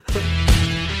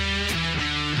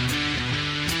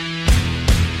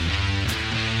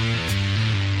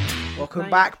Welcome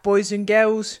back, boys and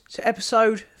girls, to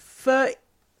episode 30.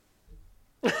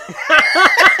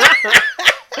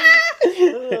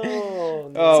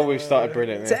 We've started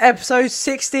brilliantly. To episode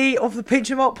 60 of the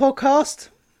Pinch 'em Up podcast.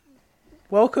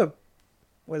 Welcome.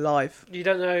 We're live. You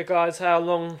don't know, guys, how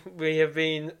long we have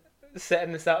been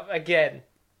setting this up again.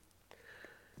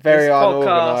 Very this podcast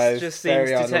unorganised. just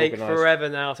seems to take forever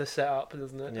now to set up,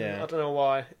 doesn't it? Yeah. I don't know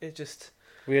why. It just...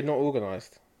 We are not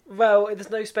organised. Well, there's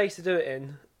no space to do it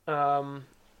in.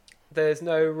 There's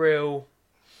no real,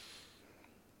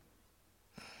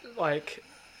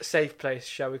 safe place,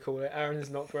 shall we call it. Aaron has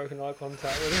not broken eye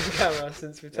contact with the camera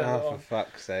since we turned it on. For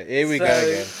fuck's sake. Here we go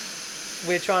again.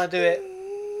 We're trying to do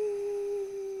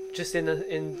it just at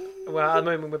the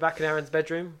moment we're back in Aaron's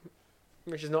bedroom,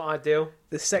 which is not ideal.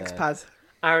 The sex pad.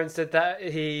 Aaron said that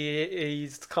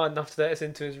he's kind enough to let us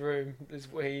into his room, is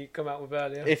what he come out with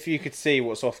earlier. If you could see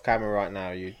what's off camera right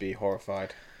now, you'd be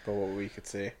horrified by what we could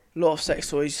see. A lot of sex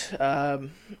toys.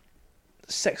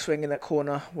 Sex swing in that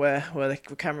corner where the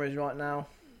camera is right now.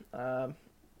 And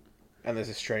there's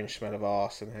a strange smell of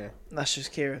arse in here. That's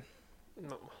just Kieran.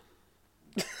 No.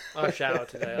 I showered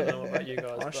today. I don't know about you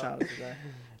guys. I showered today.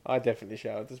 I definitely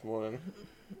showered this morning.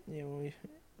 Yeah,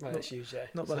 well, that's you, Jay.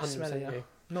 Not by the smell of you.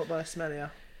 Not by the smell of you.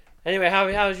 Anyway,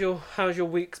 how's your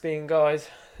weeks been, guys,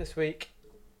 this week?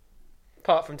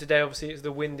 Apart from today, obviously, it's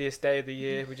the windiest day of the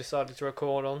year. We decided to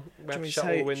record on. We have to shut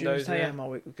all the windows here. here. How my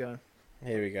week would go?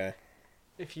 Here we go.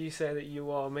 If you say that you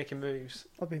are making moves.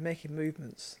 I've been making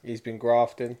movements. He's been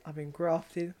grafting. I've been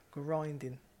grafting,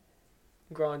 grinding.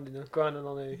 Grinding on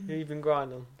who? Who you been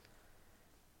grinding on?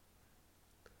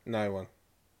 No one.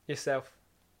 Yourself.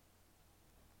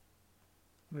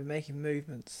 I've been making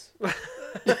movements.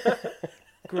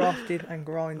 Grafted and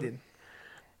grinding.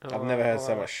 I've never heard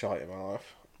so much shite in my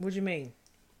life. What do you mean?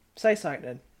 Say something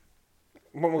then.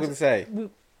 What am I going to say?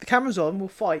 The camera's on, we'll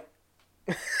fight.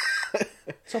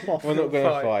 Top off. We're not going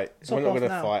to fight. Top We're not off going to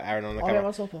now. fight Aaron on the I'll camera. get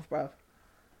my top off, bruv.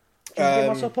 Can you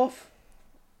get my top off?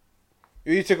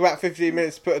 You took about 15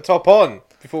 minutes to put a top on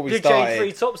before we You've started.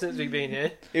 changed 3 tops since we've been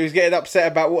here. He was getting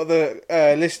upset about what the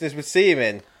listeners would see him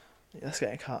in. Yeah, that's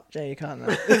getting cut. Jay, you can't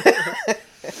now.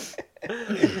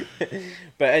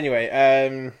 But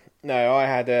anyway, no, I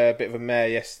had a bit of a mare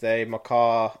yesterday. My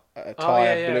car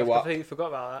tyre blew I up. completely forgot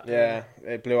about that. Yeah,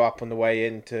 it blew up on the way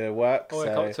into work. I woke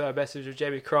up to a message of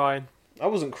Jamie crying. I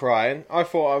wasn't crying. I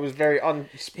thought I was very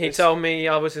He told me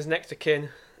I was his next of kin.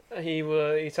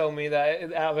 He told me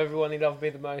that out of everyone, he loved me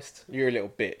the most. You're a little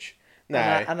bitch. No.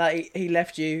 And that he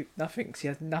left you nothing because he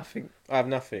has nothing. I have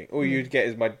nothing. All you'd get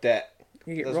is my debt.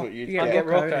 You get That's what you'd I get. get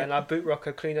Rocco and I boot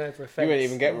Rocco clean over a fence. You wouldn't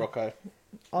even get Rocco.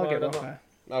 I'll get No, Rocco.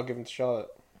 I'll give him to Charlotte.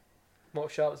 What,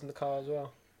 Charlotte's in the car as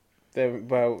well?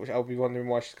 Well, I'll be wondering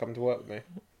why she's come to work with me.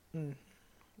 Mm.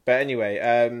 But anyway,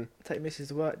 Take Mrs.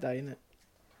 to work day, innit?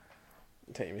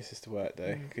 take your missus to work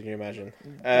though. Can you imagine?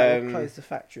 They'll close the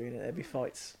factory and there'll be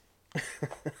fights.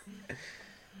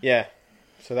 Yeah,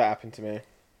 so that happened to me.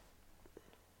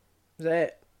 Is that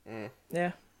it? Mm.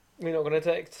 Yeah. We're not going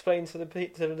to explain to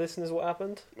the listeners what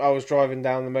happened? I was driving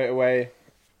down the motorway.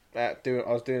 I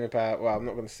was doing about. Well, I'm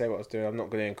not going to say what I was doing. I'm not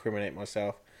going to incriminate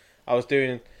myself. I was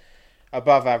doing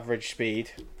above average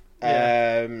speed,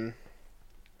 going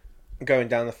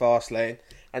down the fast lane,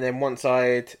 and then once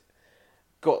I'd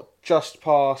got just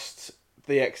past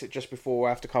the exit just before I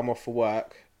have to come off for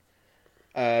work,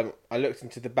 I looked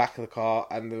into the back of the car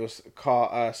and there was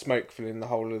smoke filling the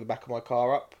whole of the back of my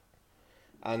car up.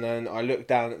 And then I looked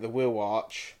down at the wheel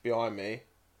arch behind me,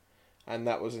 and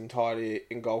that was entirely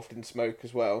engulfed in smoke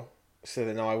as well. So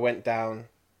then I went down,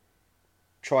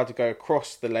 tried to go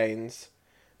across the lanes.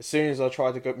 As soon as I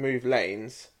tried to move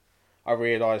lanes, I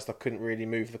realised I couldn't really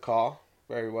move the car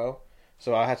very well.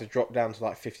 So I had to drop down to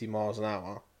like 50 miles an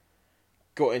hour.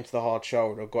 Got into the hard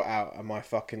shoulder, got out, and my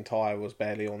fucking tyre was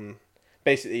barely on.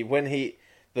 Basically, when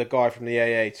the guy from the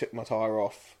AA took my tyre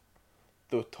off,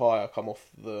 the tyre come off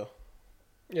the...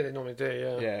 Yeah, they normally do,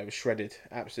 yeah. Yeah, it was shredded.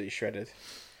 Absolutely shredded.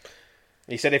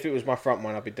 He said if it was my front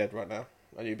one, I'd be dead right now.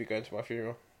 And you'd be going to my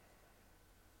funeral.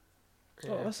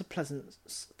 Oh, that's a pleasant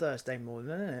Thursday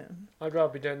morning, isn't it? I'd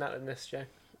rather be doing that than this, Jay.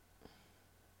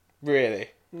 Really?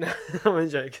 No, I'm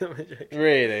joking.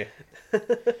 Really?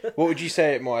 What would you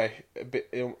say in my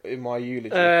eulogy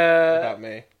about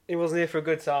me? He wasn't here for a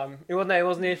good time. He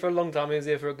wasn't here for a long time. He was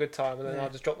here for a good time, and then I'll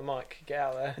just drop the mic, get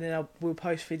out there. And then we'll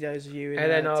post videos of you.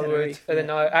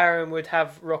 Aaron would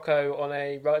have Rocco on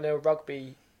a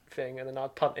rugby thing, and then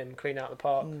I'd punt him, clean out the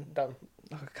park, done.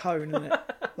 Like a cone, innit?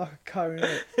 Like a cone,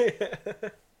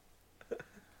 innit?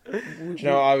 Do you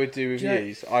know what I would do with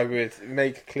these? I would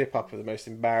make a clip up of the most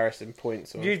embarrassing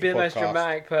points of You'd be the most podcast.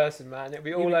 dramatic person, man. It'd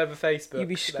be all over Facebook. You'd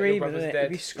be screaming, that your brother's innit? dead.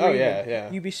 You'd be screaming. Oh,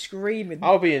 yeah. You'd be screaming.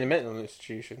 I'll be in a mental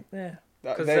institution. Yeah.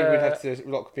 They would have to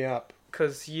lock me up.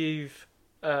 Because you've...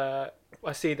 I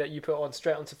see that you put on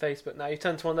straight onto Facebook now. You've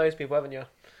turned to one of those people, haven't you?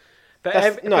 But,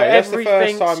 That's the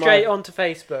first time straight onto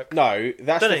Facebook. No,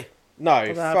 that's...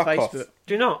 No, fuck off. Do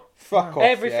you not? Fuck off.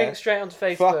 Everything straight onto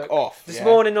Facebook. Fuck off. This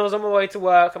morning I was on my way to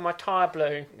work and my tyre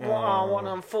blew. Wow, what an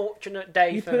unfortunate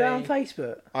day you for put me. it on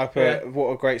Facebook? I put,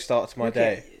 what a great start to my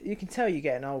day. You can tell you're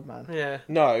getting old, man. Yeah.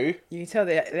 No. You can tell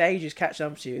the age is catching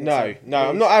up to you. No,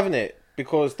 I'm not having it.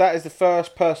 Because that is the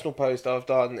first personal post I've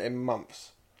done in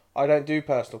months. I don't do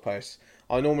personal posts.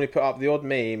 I normally put up the odd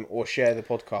meme or share the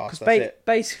podcast. That's it.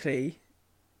 Basically,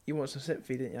 you want some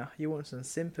sympathy, didn't you? You want some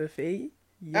sympathy?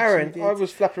 Yes, Aaron, I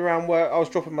was flapping around work. I was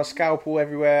dropping my scalpel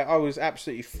everywhere. I was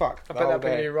absolutely fucked. I bet that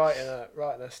put you right in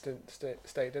that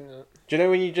state, didn't it? Do you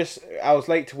know when I was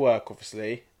late to work,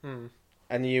 obviously. Hmm.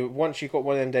 And once you've got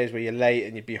one of them days where you're late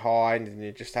and you're behind and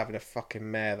you're just having a fucking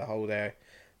mare the whole day.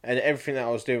 And everything that I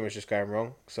was doing was just going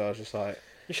wrong. So I was just like...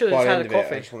 You should have just had a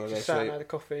coffee. Just sat and had a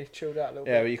coffee, chilled out a little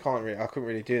bit. Yeah, but you can't really... I couldn't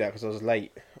really do that because I was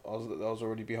late. I was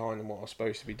already behind in what I was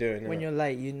supposed to be doing. When you're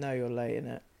late, you know you're late,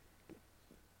 innit?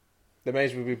 They may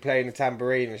as well be playing the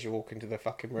tambourine as you walk into the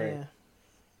fucking room.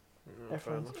 Yeah.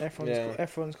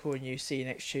 Everyone's calling you see you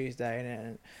next Tuesday, innit?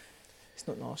 And it's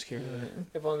not nice, Kieran, is it?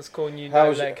 Everyone's calling you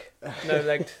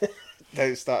no-legged.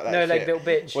 Don't start that no-legged little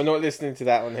bitch. We're not listening to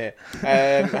that one here.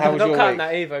 How was I'm not your cutting week?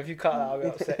 that either. If you cut that, I'll be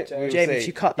upset, Joe. Jamie, if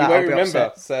you cut that, you won't I'll be remember,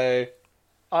 upset. So...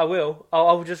 I will.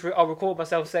 I'll record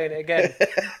myself saying it again.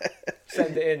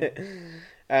 Send it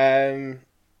in.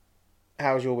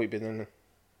 How's your week been then?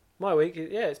 My week,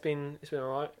 yeah, it's been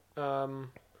alright.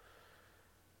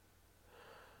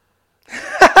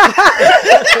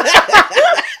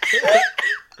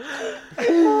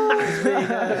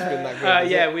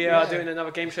 Yeah, we are doing another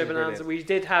game show bonanza. We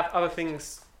did have other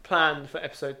things planned for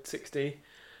episode 60,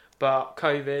 but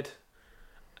COVID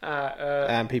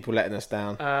and people letting us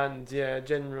down, and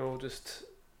general just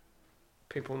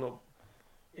people not.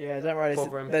 Yeah, don't worry.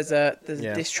 There's a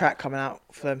diss track coming out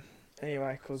for them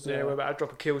anyway. Cause we're about to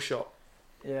drop a kill shot.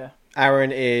 Yeah.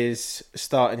 Aaron is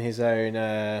starting his own.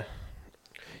 Yeah,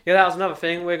 that was another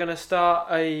thing. We're gonna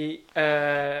start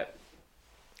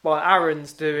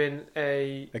Aaron's doing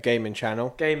a gaming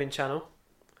channel.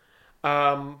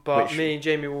 But me and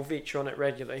Jamie will feature on it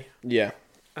regularly. Yeah.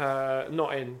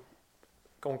 Not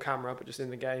on camera, but just in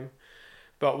the game.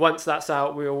 But once that's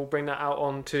out, we'll bring that out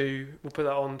we'll put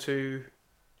that onto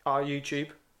our YouTube,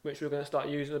 which we're going to start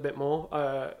using a bit more.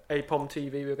 APOM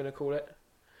TV, we're going to call it.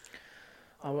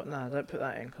 Oh, no, don't put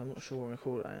that in, because I'm not sure what we're going to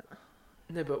call it.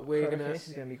 No, but we're going to... This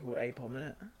is going to be called APOM, isn't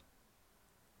it?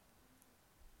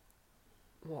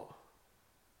 What?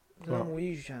 The normal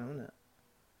YouTube channel, isn't it?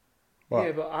 What?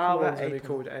 Yeah, but our one's going to be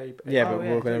called APOM. Yeah, but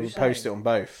we're going to post it on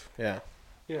both. Yeah.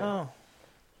 Oh.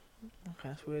 Okay,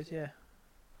 that's weird, yeah.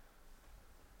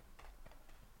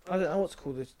 I don't know what to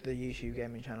call the YouTube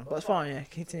gaming channel, but it's fine, yeah,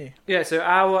 continue. Yeah, so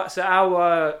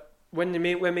our when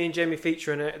me and Jamie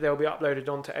feature in it, they'll be uploaded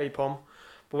onto APOM.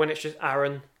 But when it's just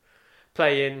Aaron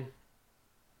playing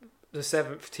the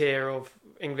 7th tier of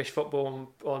English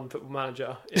football on Football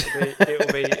Manager,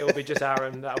 it'll be just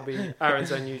Aaron. That'll be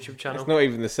Aaron's own YouTube channel. It's not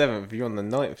even the 7th. You're on the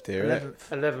 9th tier,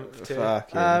 11th tier.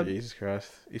 Fuck Jesus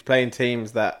Christ! He's playing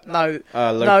teams that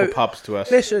are local pubs to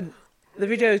us. Listen, the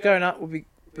videos going up will be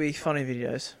funny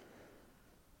videos.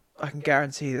 I can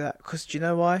guarantee that. Because do you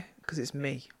know why? Because it's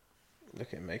me.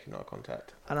 Look at him making eye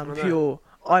contact. And I'm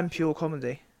pure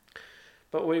comedy.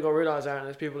 But what you got to realise, Aaron,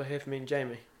 is people are here for me and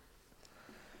Jamie.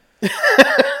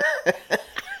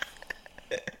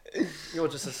 You're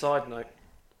just a side note.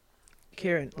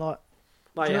 Kieran, like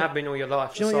you have been all your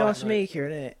life. Do you know what you asked me,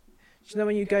 Kieran, innit? Do you know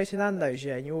when you go to Nando's,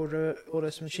 and you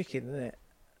order some chicken, innit?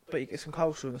 But you get some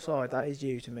coleslaw on the side, that is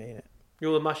you to me, innit?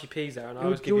 You're the mushy peas there, and I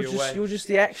always give you away. You're just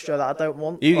the extra that I don't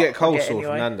want. You get coleslaw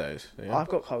from Nando's? Yeah? I've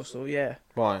got coleslaw, yeah.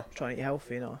 Why? I'm trying to eat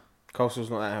healthy, you know. Coleslaw's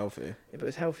not that healthy. Yeah, but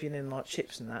it's healthy in like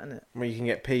chips and that, isn't it? Well, you can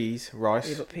get peas, rice.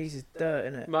 Yeah, but peas is dirt,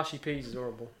 isn't it? Mushy peas is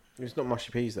horrible. It's not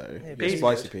mushy peas though. Yeah, it's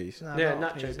spicy peas. No, yeah,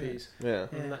 nacho peas. Yeah.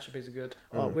 Nacho peas are good.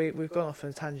 Oh, we've gone off on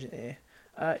a tangent here.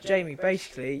 Jamie,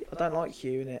 basically, I don't like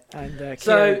you, innit? And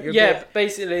Kieran,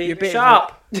 basically, shut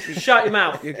up, shut your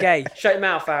mouth. You're gay. Shut your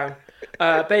mouth, Aaron.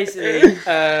 Basically,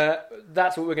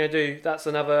 that's what we're going to do. That's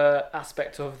another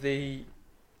aspect of the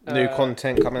new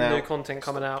content coming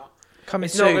out.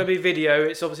 It's not going to be video.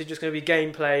 It's obviously just going to be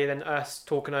gameplay, and then us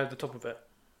talking over the top of it.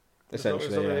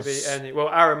 Essentially,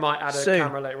 Aaron might add a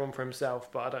camera later on for himself,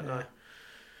 but I don't know.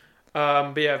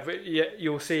 But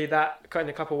you'll see that in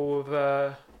a couple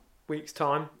of weeks'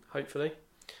 time, hopefully.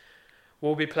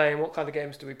 We'll be playing. What kind of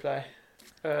games do we play?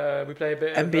 We play a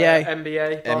bit NBA. of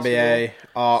NBA, basketball, NBA,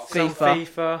 Arc, some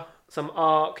FIFA, some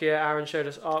Arc. Yeah, Aaron showed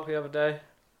us Arc the other day.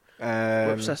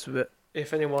 We're obsessed with it.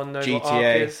 If anyone knows GTA. what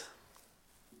Arc is.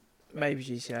 Maybe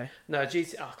GTA. No,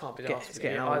 GTA. I can't be It's asked.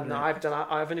 getting old,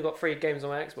 I've only got 3 games on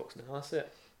my Xbox now. That's it.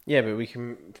 Yeah, but we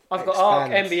can. I've got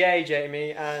Arc, NBA,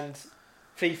 Jamie, and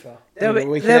FIFA.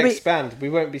 We can expand. We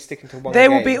won't be sticking to one. There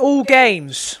game. will be all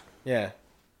games. Yeah.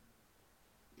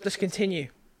 Let's continue.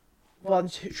 1,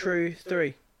 2,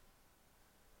 3.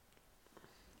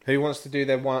 Who wants to do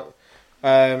their one?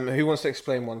 Who wants to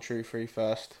explain 1, 2, 3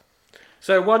 first?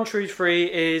 So 1, 2,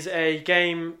 3 is a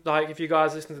game, like if you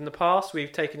guys listened in the past,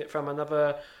 we've taken it from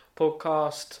another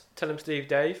podcast, Tell 'em Steve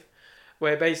Dave,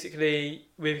 where basically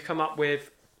we've come up with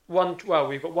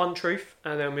we've got 1 truth,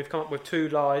 and then we've come up with 2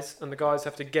 lies, and the guys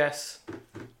have to guess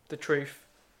the truth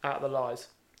out of the lies,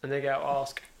 and they get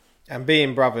asked. And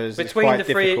being brothers, Between it's the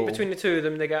quite three, difficult. between the 2 of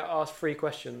them, they get asked 3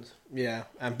 questions. Yeah,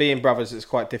 and being brothers, it's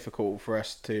quite difficult for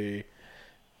us to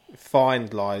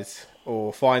find lies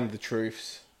or find the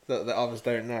truths that others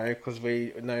don't know, because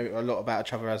we know a lot about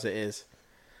each other as it is.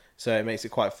 So it makes it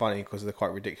quite funny because they're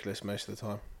quite ridiculous most of the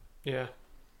time. Yeah.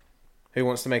 Who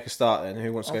wants to make a start then?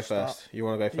 Who wants to I'll go start. first? You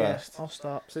want to go first? Yeah, I'll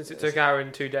start. Since it took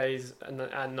Aaron 2 days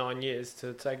and 9 years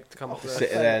to come up with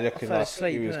Sitting it. there looking fell like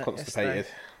asleep, he was innit, constipated.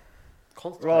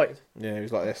 Right. Yeah, he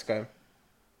was like this going.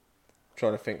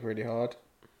 Trying to think really hard.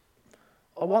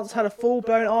 I once had a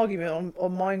full-blown argument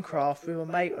on Minecraft with a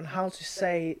mate on how to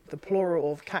say the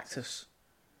plural of cactus.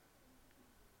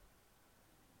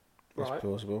 That's Right.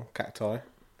 plausible. Cacti.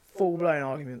 Full-blown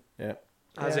argument. Yeah.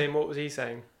 As Yeah. in, what was he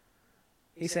saying?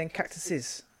 He's saying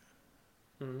cactuses.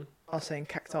 Mm. I was saying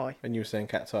cacti. And you were saying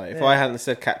cacti. If Yeah. I hadn't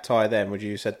said cacti then, would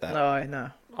you have said that?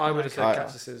 No. I would have said I-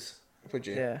 cactuses. Would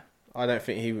you? Yeah. I don't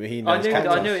think he I knows knew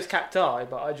cactus. I knew it's cacti,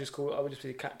 but I would just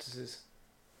say cactuses.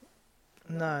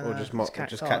 No. Or just it's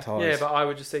just cacti. cacti. Yeah, but I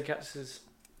would just say cactuses.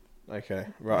 Okay,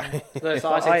 right. No, so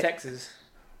I But say I- Texas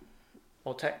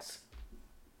or Tex.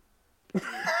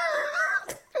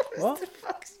 What?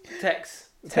 Tex.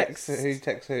 Text who?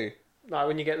 Text who? Like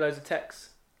when you get loads of texts.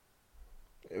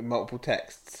 Multiple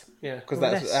texts. Yeah. Because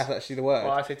Well, that's yes. actually the word.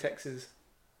 Well, I say Texas.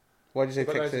 Why did you I've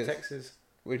say got loads of Texas? Texas.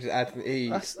 We just add an E.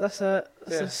 That's a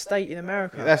Yeah. state in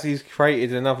America. That's he's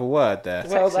created another word there.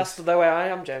 Well, Texas. that's the way I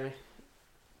am, Jamie.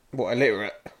 What,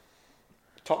 illiterate?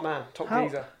 Top man, top How-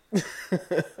 geezer. Do you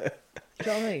know what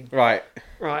I mean? Right,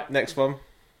 Right. next one.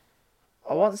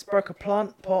 I once broke a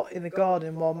plant pot in the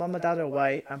garden while Mum and Dad were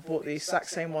away and bought the exact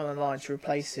same one online to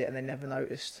replace it, and they never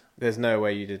noticed. There's no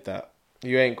way you did that.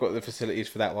 You ain't got the facilities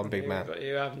for that one, big man. But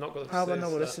you have not got the How have I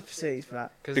not got the facilities facilities for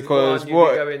that? for that. Because one,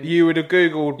 what you'd be going- you would have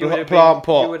googled you would have plant been-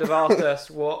 pot. You would have asked us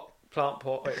what plant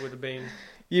pot it would have been.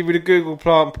 You would have googled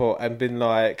plant pot and been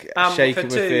like shaking for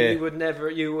with 2, fear.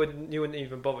 you wouldn't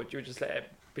even bother. You would just let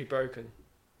it be broken.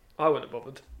 I wouldn't have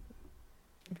bothered.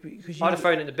 Because I'd have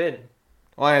thrown it in the bin.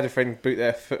 I had a friend boot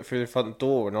their foot through the front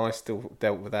door, and I still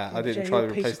dealt with that. I didn't Jay, try you're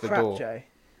to a piece replace of the crap, door. Jay.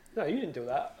 No, you didn't do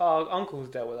that. Our uncles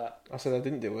dealt with that. I said I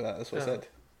didn't deal with that. That's what I Yeah. said.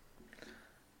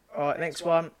 Alright, next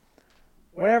one.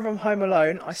 Whenever I'm home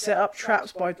alone, I set up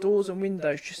traps by doors and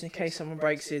windows just in case someone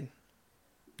breaks in.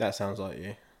 That sounds like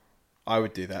you. I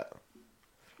would do that.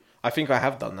 I think I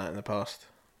have done that in the past.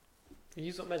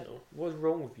 You're not mental. What's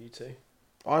wrong with you two?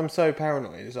 I'm so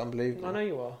paranoid. It's unbelievable. I know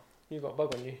you are. You've got a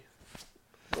bug on you.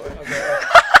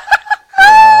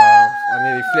 I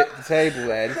nearly flipped the table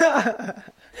then.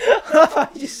 I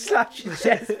just slapped your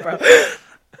chest, bro.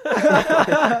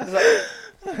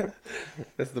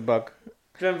 That's the bug.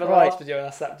 Do you remember the Right. last video when I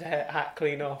slapped your hat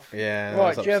clean off? Yeah,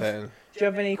 Right, that's do you have- upsetting. Do you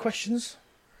have any questions?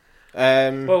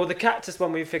 Well, the cactus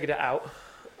one, we figured it out.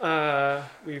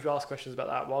 We've asked questions about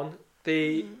that one.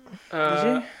 The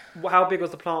how big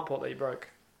was the plant pot that you broke?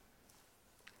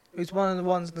 It was one of the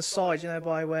ones on the side, you know,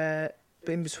 by where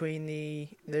in between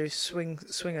there's swing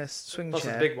Lots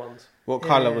chair. of big ones. What Yeah.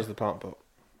 colour was the plant pot?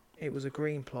 It was a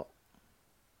green plot.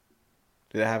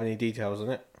 Did it have any details on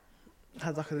it? It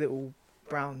had like a little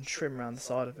brown trim around the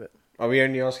side of it. Are we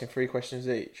only asking 3 questions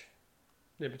each?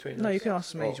 Yeah, between No, us. you can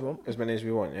ask as many as you Or want. as many as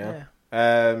we want, yeah?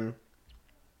 Yeah.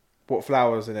 What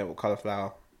flowers in it? What colour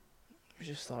flower? It was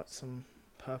just like some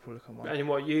purple looking one. And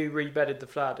what, you rebedded the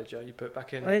flower, did you? You put it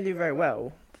back in? I didn't do very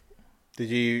well. Did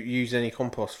you use any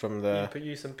compost from the...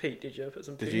 You some peat, did you? Put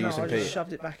some Did peat. you No, use some I just peat?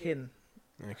 shoved it back in.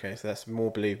 Okay, so that's more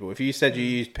believable. If you said you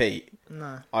used peat,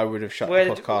 No, I would have shut Where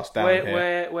the did- podcast down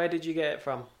here. Where did you get it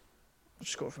from? I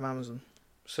just got it from Amazon.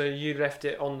 So you left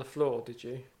it on the floor, did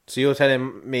you? So you're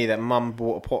telling me that Mum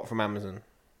bought a pot from Amazon?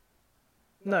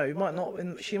 No, it might not.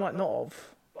 She might not have.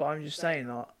 But I'm just saying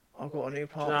that I've got a new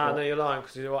plant Nah, pot. no, you're lying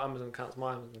because your Amazon account's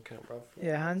my Amazon account, bro.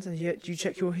 Yeah, Hanson. Do you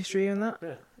check your history on that?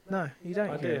 Yeah. No, you don't.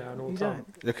 I do, Kieran. and all You the time.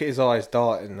 don't. Look at his eyes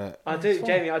darting. That. I That's do, fine.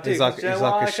 Jamie. I do. He's like- Do you know he's why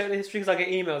like a I check the history? Because I get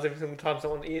emails every single time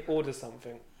someone orders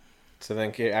something. So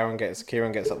then Kieran gets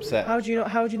upset. How do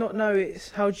you not know it's?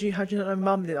 How do you not know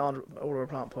Mum didn't order a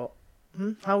plant pot?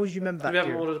 How would you remember that? We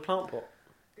haven't Kieran? ordered a plant pot.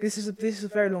 This is a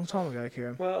very long time ago,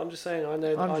 Kieran. Well, I'm just saying. I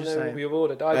know. I'm I just know saying. what we've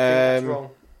ordered. I think that's wrong.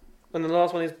 And the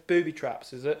last one is booby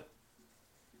traps. Is it?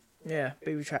 Yeah,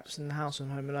 booby traps in the house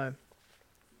and Home Alone.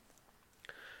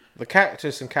 The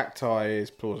cactus and cacti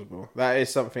is plausible. That is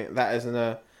something. That is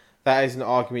an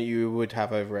argument you would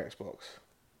have over Xbox.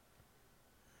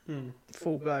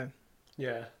 Full blown.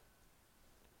 Yeah.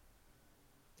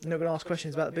 You're not going to ask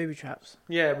questions about the booby traps.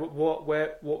 Yeah. What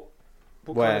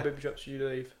kind of booby traps do you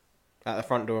leave? At the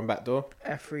front door and back door.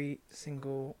 Every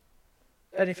single...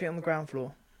 Anything on the ground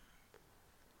floor.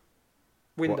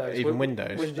 Windows. What, even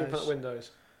windows? When do you put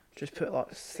windows? Just put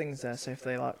like things there so if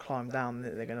they like climb down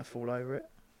they're going to fall over it.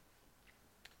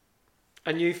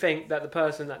 And you think that the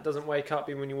person that doesn't wake up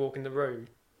even when you walk in the room...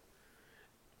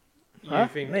 Huh? You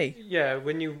think... Me? Yeah,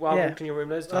 when you walked in your room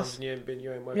those times and you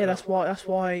ain't woken Yeah, up. that's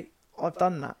why I've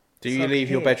done that. Do So you I can leave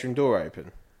your hear. bedroom door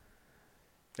open?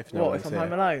 If no What, one's if I'm here.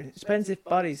 home alone? It depends if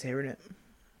Buddy's here, innit?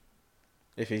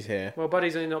 If he's here. Well,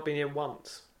 Buddy's only not been here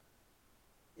once.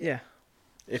 Yeah.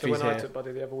 If So he's when I here. took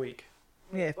Buddy the other week.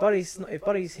 Yeah, if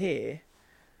Buddy's here,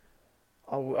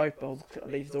 I'll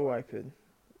leave the door open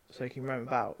so he can roam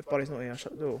about. If Buddy's not here, I'll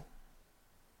shut the door.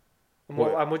 And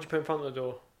What- what would you put in front of the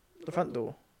door? The front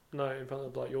door. No, in front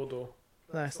of like your door.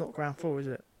 No, it's not ground floor, is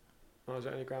it? Oh, is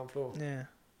it only ground floor? Yeah.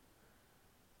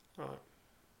 Alright.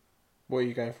 What are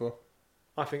you going for?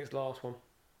 I think it's the last one.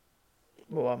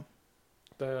 What one?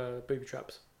 The booby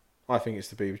traps. I think it's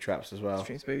the booby traps as I well.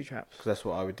 think it's booby traps. Because that's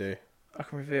what I would do. I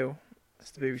can reveal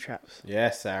it's the booby traps.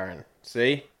 Yes, Aaron.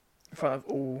 See? In front of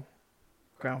all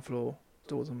ground floor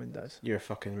doors and windows. You're a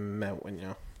fucking melt, aren't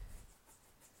you?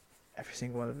 Every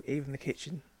single one of them, even the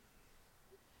kitchen.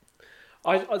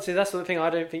 I'd say that's the thing.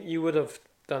 I don't think you would have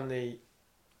done the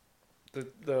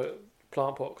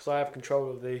plant pot because I have control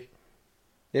of the.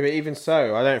 Yeah, but even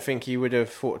so, I don't think you would have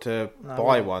thought to No, I buy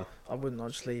wouldn't. one. I wouldn't,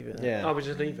 I'd just leave it. Yeah. I would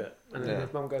just leave it, and then Yeah.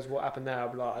 if Mum goes, "What happened there?"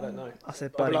 I'd be like, "I don't know." I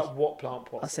said I'd Buddy. be like, "What plant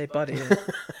pot?" I say Buddy.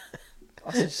 innit?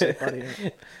 I should say Buddy.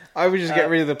 innit? I would just get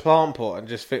rid of the plant pot and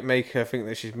just make her think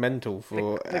that she's mental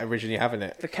for The- originally having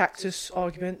it. The cactus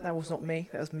argument, that was not me.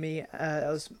 That was me. That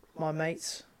was my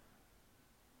mates.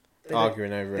 They don't-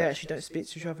 Arguing over They it. actually don't speak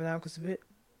to each other now because of it.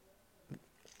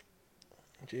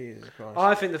 Jesus Christ.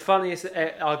 I think the funniest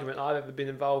argument I've ever been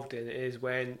involved in is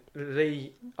when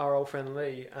Lee, our old friend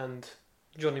Lee, and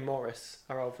Johnny Morris,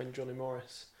 our old friend Johnny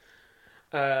Morris,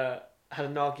 had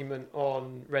an argument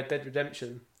on Red Dead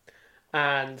Redemption,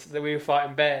 and that we were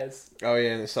fighting bears. Oh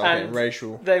yeah, and it started getting And-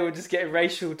 racial. They were just getting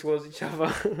racial towards each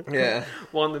other. Yeah.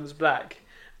 One of them's black,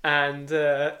 and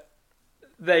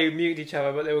they muted each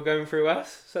other, but they were going through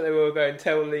us. So they were going,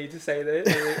 "Tell Lee to say this."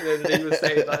 And then Lee was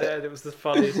saying like that. It was the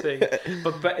funniest thing.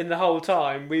 But in the whole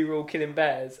time, we were all killing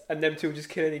bears, and them two were just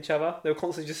killing each other. They were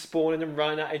constantly just spawning and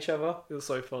running at each other. It was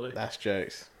so funny. That's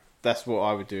jokes. That's what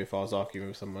I would do if I was arguing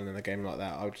with someone in a game like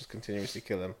that. I would just continuously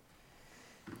kill them.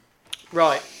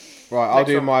 Right. Right, I'll Next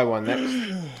do one. my one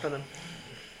next. Tell them.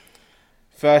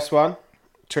 First one.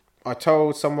 I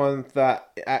told someone that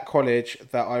at college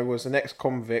that I was an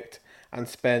ex-convict and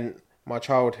spent my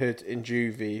childhood in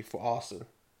juvie for arson.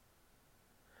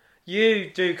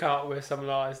 You do come up with some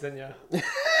lies, don't you?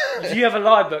 You have a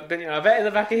lie book, don't you? I bet in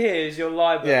the back of here is your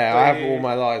lie book. Yeah, where I have you- all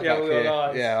my lies yeah, back all your here.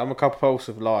 lies. Yeah, I'm a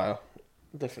compulsive liar.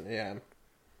 Definitely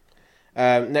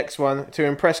am. Next one. To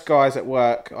impress guys at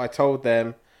work, I told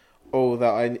them all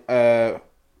that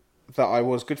I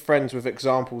was good friends with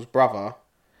Example's brother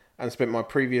and spent my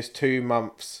previous 2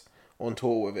 months on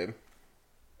tour with him.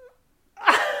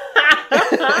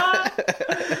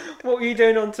 What were you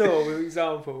doing on tour, for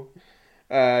example?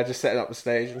 Just setting up the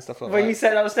stage and stuff like When that. you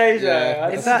set up stage Yeah.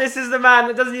 there? This is the man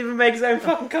that doesn't even make his own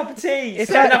fucking cup of tea. If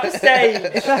Setting that- up a stage.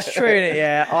 If that's true, innit,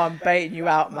 yeah, I'm baiting you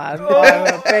out, man.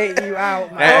 I'm baiting you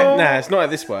out, man. Nah, it's not at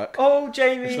this work. All It's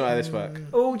Jamie, not at this work.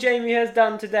 all Jamie has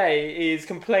done today is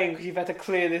complain because you've had to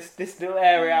clear this little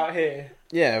area out here.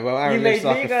 Yeah, well, You Aaron made looks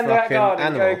like me a go in that fucking garden,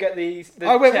 animal. go get the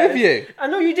I went chairs. with you. I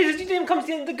know you did. You didn't come to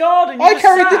the end of the garden. You I just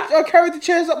carried sat. I carried the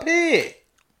chairs up here.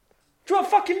 Do you want a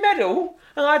fucking medal?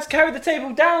 And I had to carry the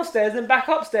table downstairs and back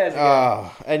upstairs again.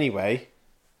 Oh, anyway.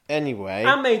 And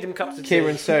made them cups of tea.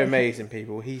 Kieran's so amazing,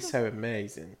 people. He's so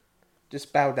amazing.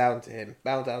 Just bow down to him.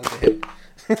 Bow down to him.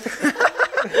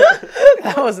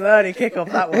 That was an early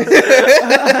kickoff, that was.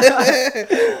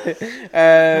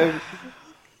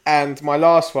 And my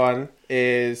last one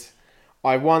is,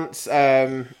 I once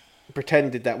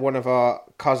pretended that one of our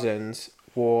cousins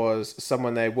was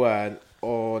someone they weren't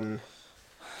on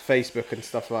Facebook and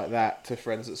stuff like that to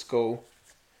friends at school,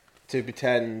 to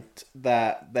pretend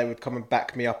that they would come and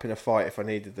back me up in a fight if I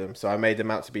needed them. So I made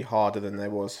them out to be harder than they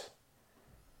was.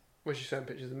 Was you showing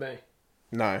pictures of me?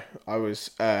 No, I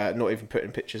was not even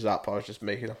putting pictures up. I was just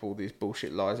making up all these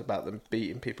bullshit lies about them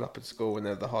beating people up at school and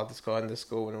they're the hardest guy in the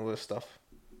school and all this stuff.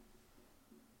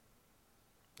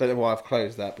 Don't know why I've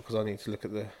closed that, because I need to look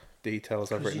at the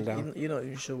details I've written down. You're not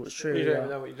even sure what's true. You don't even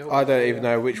know what you're talking I don't about, even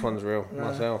know which one's real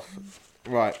myself.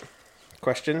 Right.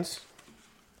 Questions?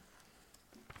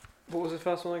 What was the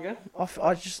first one again? I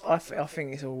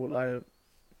think it's all a load of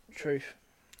truth.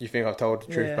 You think I've told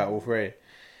the truth about all three?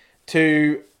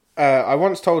 I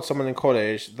once told someone in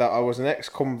college that I was an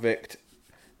ex-convict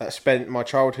that spent my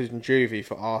childhood in juvie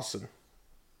for arson.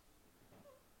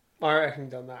 I reckon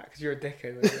you've done that because you're a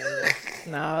dickhead. When you're younger.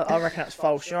 No, I reckon that's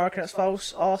false. You know, I reckon that's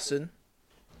false. Arson.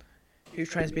 Who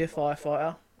trains to be a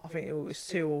firefighter? I think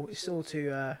it's all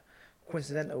too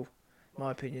coincidental, in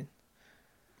my opinion.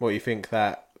 What, you think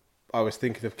that I was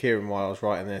thinking of Kieran while I was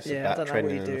writing this Yeah, I about don't know training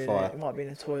what in you're the doing. fire? It might be in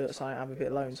the toilet or something, have a bit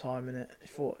of alone time in it. He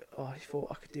thought I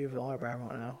could do with an eyebrow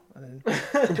right now. And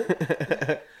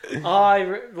then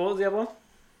What was the other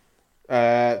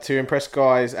one? To impress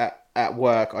guys at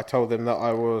work, I told them that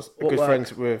I was good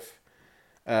friends with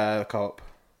the co-op.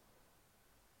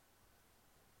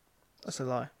 That's a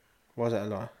lie. Why is that a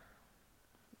lie?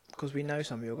 Because we know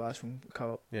some of your guys from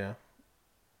co-op. Yeah.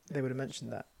 They would have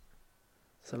mentioned that.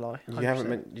 It's a lie. 100%. You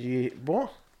haven't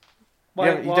what?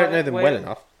 Why, you don't know them well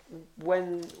enough.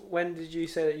 When did you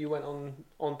say that you went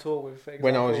on tour with Example?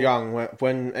 When I was young,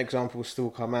 when Examples still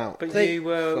come out. But you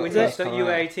But were you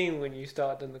were 18 when you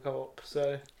started in the co-op,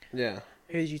 so Yeah.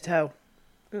 Who did you tell?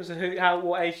 So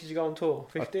what age did you go on tour?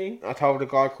 15? I told a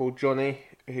guy called Johnny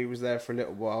who was there for a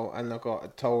little while, and I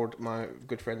told my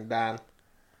good friend Dan.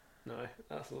 No,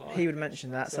 that's a lie. He would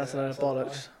mention that, so that's a load of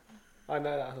bollocks. I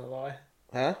know that's a lie.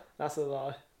 Huh? That's a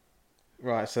lie.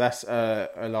 Right, so that's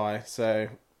a lie. So,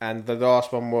 and the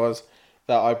last one was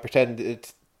that I pretended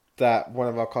that one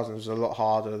of our cousins was a lot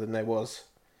harder than they was,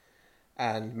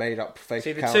 and made up fake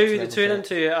accounts. See, the two of them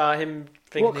two are him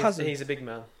thinking cousin? he's a big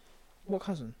man. What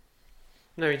cousin?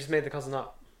 No, he just made the cousin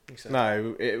up. He said.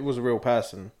 No, it was a real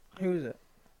person. Who is it?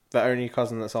 The only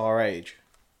cousin that's our age.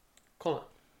 Connor.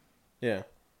 Yeah.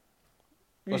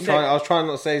 I You was trying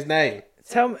not to say his name.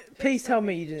 Please tell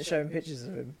me you didn't show him pictures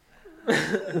of him.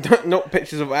 Not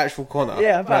pictures of actual Connor.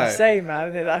 Yeah, I'm about to say,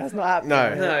 man, that's not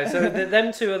happening. No. So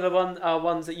them two are the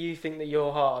ones that you think that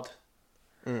you're hard.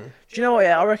 Mm. Do you know what?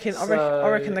 Yeah, I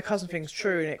reckon the cousin thing's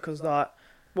true in it because like.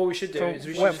 What we should do is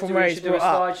we should do a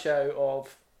slideshow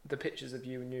of the pictures of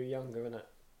you when you were younger, innit?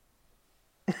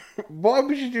 Why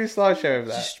would you do a slideshow of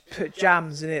that? Just put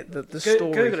jams in it. The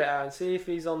story. Google it out and see if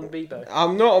he's on Bebo.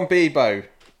 I'm not on Bebo.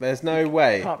 There's no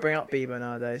way. Can't bring up Bieber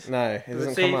nowadays. No, it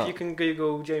doesn't See come if up. you can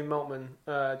Google Jamie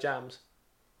Maltman jams.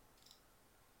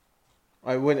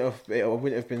 I wouldn't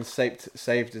have been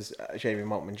saved as Jamie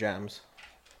Maltman Jams.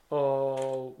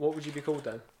 Or what would you be called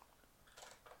then?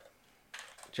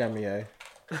 Jamio.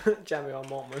 Jamie or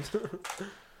Maltman.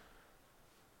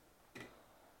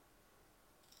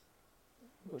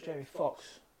 Got Jamie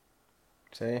Foxx.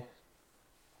 See?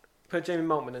 Put Jamie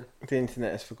Maltman in. The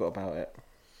internet has forgot about it.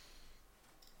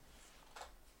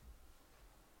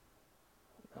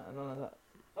 None of that.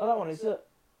 Oh, that one is it.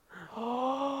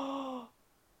 Oh,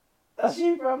 that's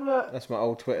you, bruv. Look. That's my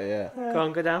old Twitter, yeah. Go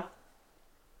on, go down.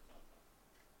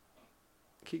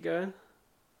 Keep going.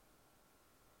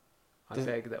 I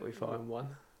beg that we find one.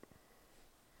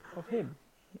 Of him.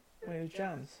 When he was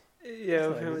jams. Yeah, That's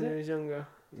of not him him, when is he it? was younger.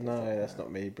 No, that's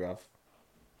not me, bruv.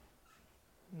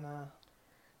 Nah.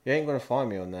 You ain't gonna find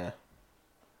me on there.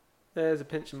 There's a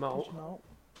pinch of malt. No.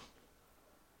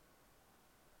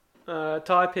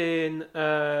 Type in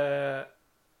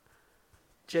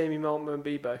Jamie Maltman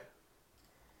Bebo.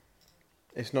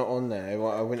 It's not on there.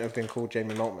 Well, I wouldn't have been called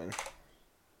Jamie Maltman.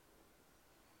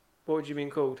 What would you been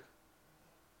called?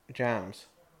 Jams.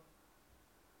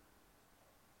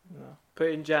 No. Put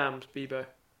in Jams Bebo.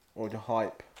 Or the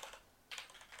Hype.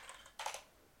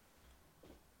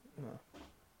 No.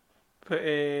 Put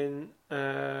in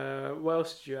what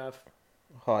else did you have?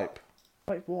 Hype.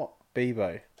 Wait, what?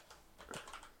 Bebo.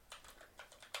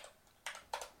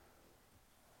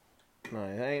 No,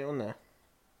 it ain't on there.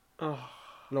 Oh,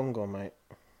 Long gone, mate.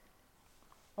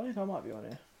 I think I might be on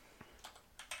here.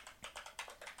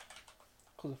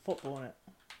 Because of football, innit?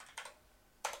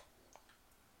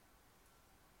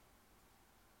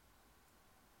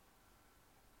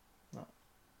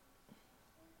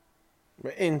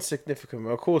 We're insignificant.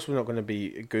 Well, of course, we're not going to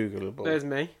be Googleable. There's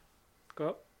me. Go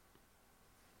up.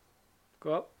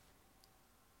 Go up.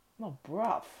 Oh,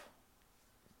 bruv.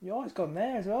 Your eyes gone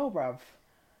there as well, bruv.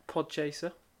 Pod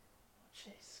chaser.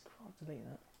 Jeez, I'll delete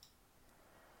that.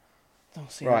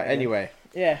 Don't see Right, that again. anyway.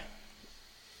 Yeah.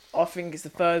 I think it's the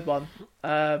third one.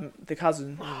 The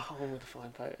cousin. Oh, I want to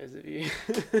find photos of you.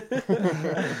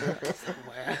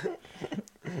 Somewhere.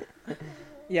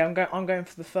 Yeah, I'm going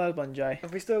for the third one, Jay.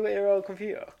 Have we still got your old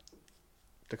computer?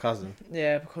 The cousin.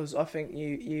 Yeah, because I think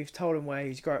you've told him where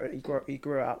he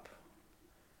grew up.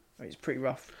 It's pretty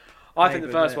rough. I think the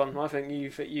Neighbour, first isn't one. I think you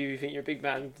think you're a big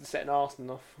man setting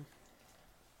Arsenal off.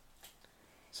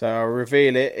 So I'll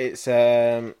reveal it. It's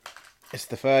the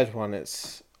third one.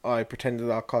 I pretended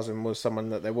our cousin was someone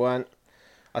that they weren't.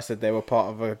 I said they were part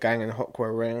of a gang in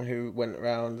Hockwell Ring who went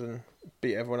around and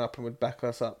beat everyone up and would back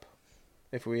us up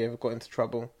if we ever got into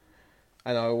trouble.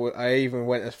 And I even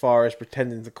went as far as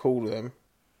pretending to call them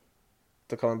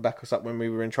to come and back us up when we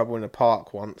were in trouble in a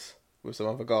park once with some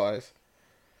other guys,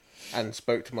 and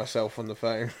spoke to myself on the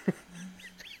phone.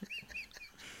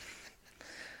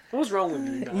 What's wrong with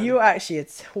you, man? You were actually a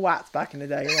twat back in the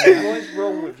day. Weren't you? What's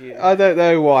wrong with you? I don't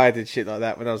know why I did shit like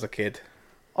that when I was a kid.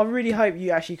 I really hope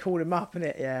you actually called him up,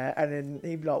 innit? Yeah, and then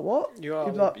he'd be like, "What?" You are.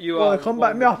 He'd be like, you "Well, are. come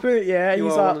back me up, innit?" Yeah, You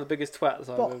he's are like, one of the biggest twats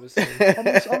I've What? ever seen.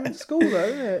 I'm in school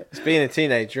though, innit? It's being a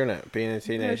teenager, isn't it? Being a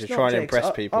teenager, trying to impress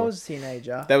people. I was a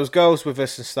teenager. There was girls with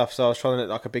us and stuff, so I was trying to look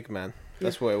like a big man.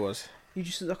 That's what it was. You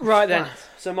just look like a Right then. twat.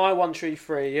 So my 1, 3,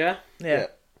 3. Yeah. Yeah.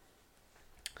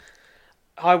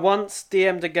 I once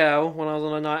DM'd a girl when I was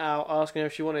on a night out, asking her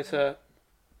if she wanted to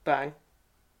bang,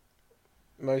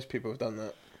 Most people have done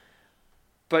that.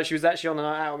 but she was actually on a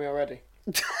night out with me already.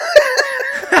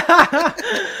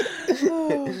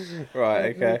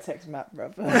 Right, okay. Text map,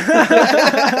 bruv.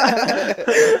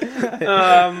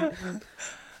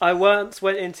 I once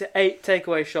went into 8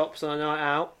 takeaway shops on a night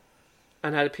out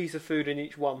and had a piece of food in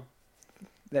each one.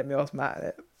 Let me ask Matt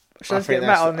it. I Should I think get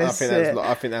Matt on this?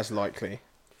 I think that's likely.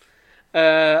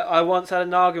 I once had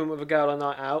an argument with a girl on a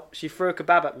night out. She threw a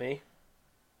kebab at me,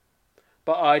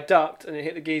 but I ducked and it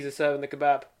hit the geezer serving the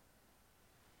kebab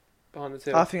behind the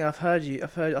till. I think I've heard you. I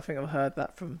think I've heard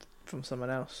that from someone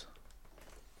else.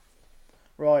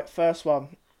 Right, first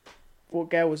one. What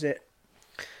girl was it?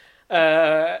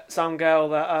 Some girl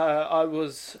that I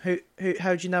was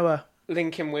How'd you know her?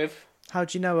 linking with,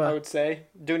 How'd you know I her? would say,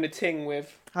 doing a ting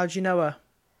with How'd you know her?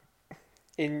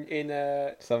 in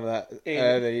Some of that In-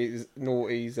 early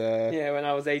noughties. yeah, when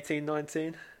I was 18,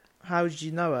 19 How did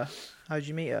you know her? How did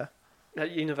you meet her?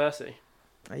 at university.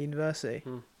 At university?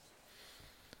 Hmm.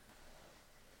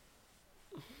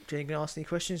 Do you going to ask any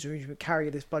questions, or are you carry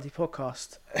this bloody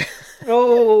podcast?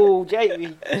 Oh,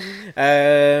 Jamie.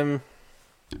 Are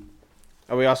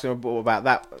we asking about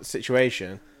that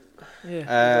situation?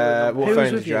 Yeah. What Who was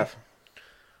phone with did you you? have?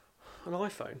 An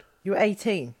iPhone. You were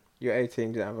 18 You're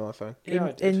 18, didn't have an iPhone. Yeah, I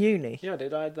in did. uni. Yeah, I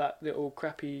did. I had that little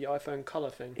crappy iPhone colour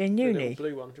thing. In The uni? little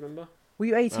blue one, do you remember? Were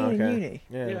you 18 in Okay. uni?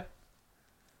 Yeah.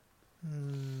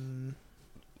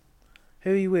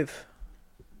 Who are you with?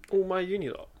 All my uni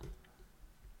lot.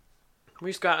 We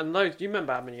used to go out and loads. Do you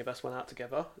remember how many of us went out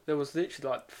together? There was literally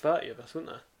like 30 of us,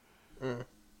 wasn't there? Mm.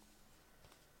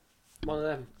 One of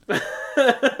them.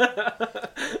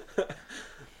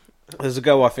 There's a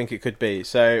girl I think it could be.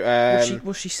 So,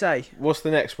 What'd she say? what's the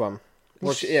next one?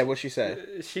 What'd she say?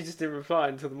 She just didn't reply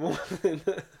until the morning.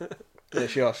 Yeah,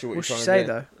 she asked you what What'd you're she trying say to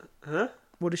do. though? Huh?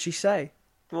 What did she say?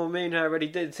 Well, me and her already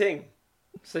did a thing.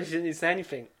 So she didn't need to say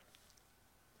anything.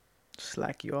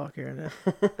 Slag you are, Kieran.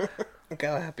 Look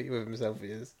how happy with himself he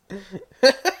is.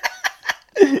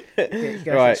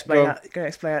 You're Right, gonna go on.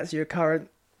 explain that to your current.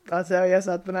 I'll tell you,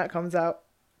 Sad, when that comes out.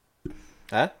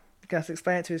 Huh? You're gonna have to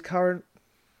explain it to his current.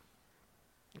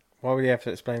 Why would you have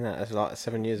to explain that? That's like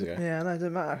 7 years ago. Yeah, no, it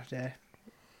doesn't matter. Yeah,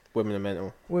 Women are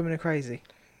mental. women are crazy.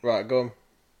 Right, go on.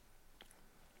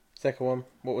 Second one.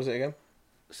 What was it again?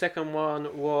 Second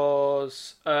one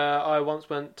was I once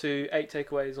went to 8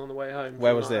 takeaways on the way home.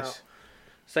 Where from was a night this? out.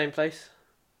 Same place.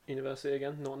 University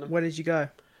again, Nottingham. Where did you go?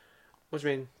 What do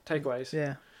you mean? Takeaways?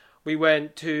 Yeah. We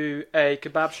went to a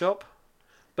kebab shop,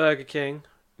 Burger King,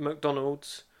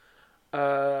 McDonald's.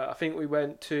 I think we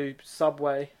went to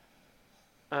Subway,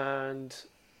 and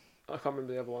I can't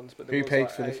remember the other ones. But there Who was paid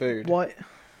like for the 8. food? Why?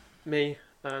 Me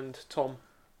and Tom.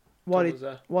 Why Tom did was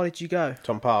there. Why did you go?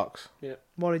 Tom Parks.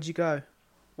 Why did you go?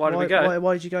 Why did we go?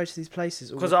 Why did you go to these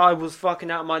places? Because I was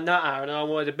fucking out of my nut hour and I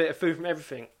wanted a bit of food from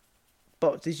everything.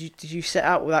 But did you set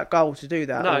out with that goal to do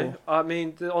that? No, or- I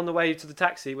mean on the way to the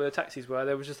taxi where the taxis were,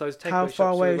 there was just those takeaway How shops.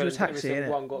 far so away we was went your into every taxi, single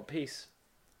innit? one got a piece.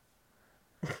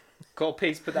 got a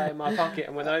piece, put that in my pocket,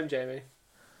 and went home, Jamie.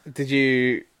 Did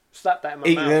you Slapped that in my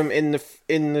eat mouth. them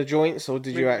in the joints, or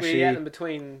did you actually? We ate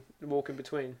them walking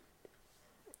between.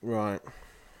 Right.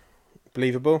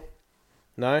 Believable?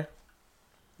 No?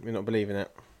 We're not believing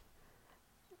it.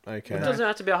 Okay. It doesn't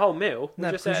have to be a whole meal.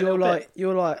 No, just because you're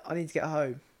like, I need to get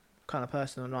home kind of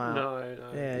person or not.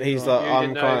 No. Yeah, He's you're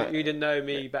like, You didn't know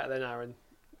me back then, Aaron.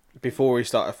 Before he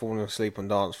started falling asleep on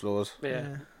dance floors.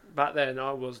 Yeah. Back then,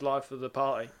 I was life of the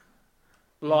party.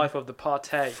 Life of the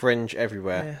party. Fringe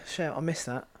everywhere. Yeah, shame, I missed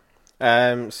that.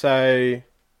 So,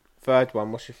 third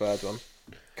one. What's your third one?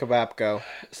 Kebab girl.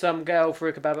 Some girl threw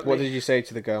a kebab at me. What did you say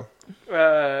to the girl?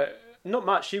 Not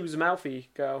much. She was a mouthy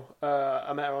girl.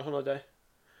 I met her on holiday,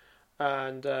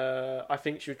 and I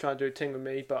think she was trying to do a ting with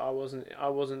me, but I wasn't.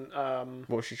 What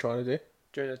was she trying to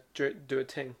do? Do a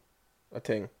ting. A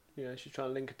ting. Yeah, she's trying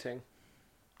to link a ting.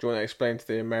 Do you want to explain to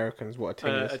the Americans what a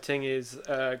ting is? A ting is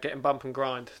getting bump and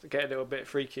grind, get a little bit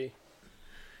freaky,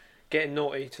 getting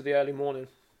naughty to the early morning.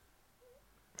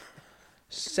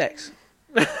 Sex.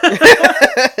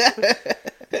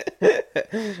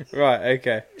 Right.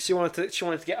 Okay. She wanted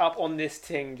to get up on this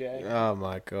ting, Jay. Oh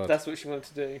my god. That's what she wanted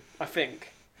to do, I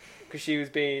think, because she was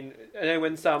being. I know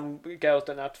when some girls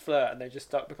don't know how to flirt and they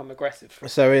just become aggressive.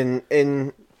 So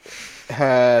in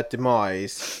her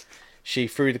demise, she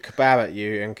threw the kebab at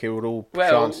you and killed all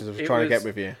chances of trying to get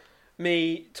with you.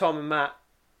 Me, Tom, and Matt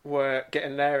were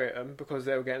getting there at them because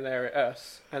they were getting there at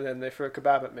us, and then they threw a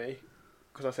kebab at me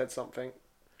because I said something.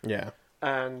 Yeah.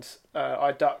 And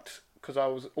I ducked because I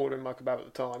was ordering my kebab at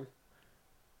the time,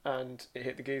 and it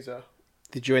hit the geezer.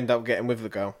 Did you end up getting with the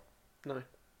girl? No.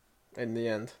 In the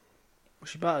end.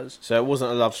 Was she butters? So it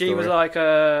wasn't a love story. She was like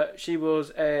she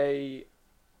was a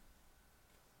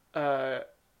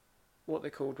what they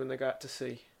called when they go out to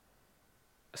sea.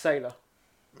 A sailor.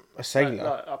 A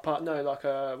sailor? Like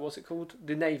a what's it called?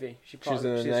 The Navy. She was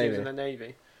in the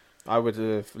Navy. I would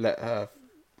have let her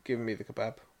give me the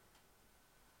kebab.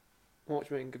 What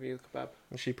do you mean, give you the kebab?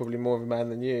 She's probably more of a man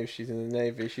than you if she's in the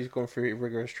Navy. She's gone through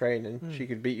rigorous training. She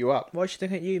could beat you up. Why is she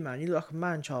looking at you, man? You look like a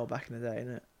man-child back in the day,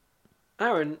 innit?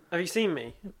 Aaron, have you seen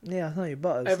me? Yeah, I know you're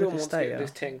butters. Everyone wants to get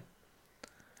this ting.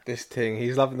 This ting.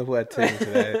 He's loving the word ting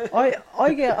today.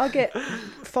 I get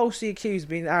falsely accused of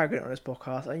being arrogant on this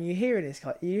podcast, and you're hearing this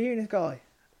guy.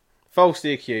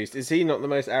 Falsely accused. Is he not the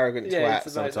most arrogant twat Yeah, he's the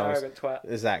sometimes? most arrogant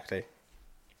twat. Exactly.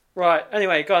 Right,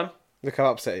 anyway, go on. Look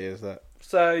how upset he is, that.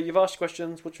 So, you've asked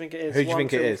questions. What do you think it is? Who do you 1,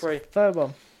 think 2, it or is? 3? Third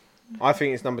one. I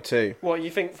think it's number 2. What,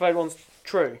 you think third one's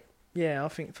true? Yeah, I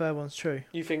think third one's true.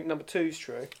 You think number 2's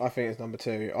true? I think it's number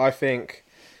 2. I think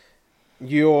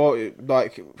you're,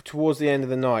 like, towards the end of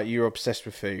the night, you're obsessed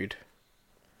with food.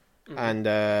 Mm-hmm. And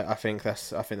I think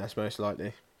that's most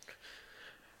likely.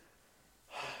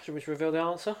 Should we reveal the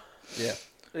answer? Yeah.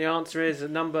 The answer is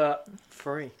number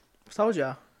 3. I told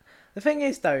you. The thing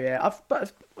is, though, yeah,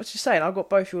 what you're saying, I've got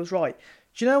both yours right.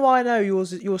 Do you know why I know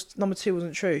yours number 2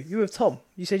 wasn't true? You were with Tom.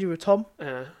 You said you were with Tom.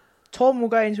 Yeah. Tom will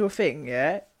go into a thing,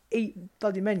 yeah, eat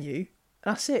bloody menu,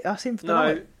 and that's it. That's him for the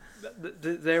night.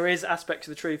 There is aspects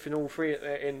of the truth in all 3,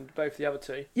 in both the other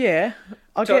 2. Yeah.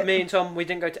 Me and Tom, we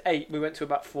didn't go to 8, we went to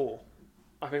about 4.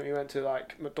 I think we went to,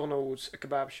 like, McDonald's, a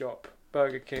kebab shop,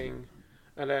 Burger King,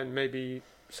 and then maybe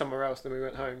somewhere else, then we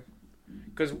went home.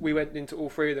 Because we went into all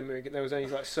 3 of them, there was only,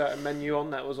 like, certain menu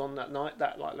on that was on that night,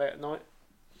 like, late at night.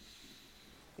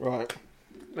 Right.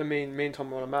 I mean, me and Tom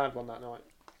were on a mad one that night.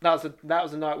 That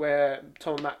was the night where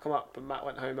Tom and Matt come up, but Matt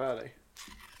went home early.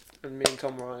 And me and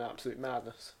Tom were on absolute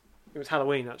madness. It was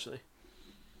Halloween, actually.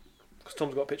 Because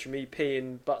Tom's got a picture of me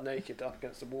peeing butt naked up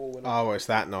against the wall. Oh, it's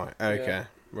that night. Okay, yeah.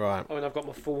 Right. Oh, and I've got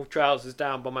my full trousers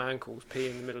down by my ankles, peeing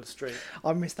in the middle of the street.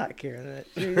 I missed that, Kieran.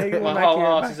 My whole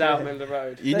arse is out in the middle of the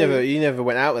road. You never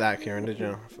went out with that, Kieran, did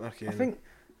you? Fucking... I think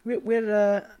we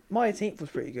had my 18th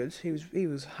was pretty good. He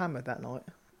was hammered that night.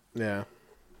 Yeah.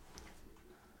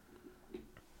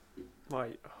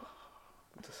 Wait.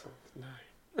 No.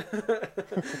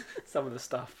 Some of the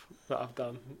stuff that I've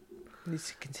done. He needs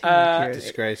to continue, Kieran.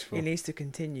 Disgraceful. He needs to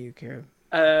continue, Kieran.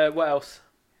 What else?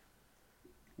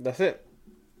 That's it.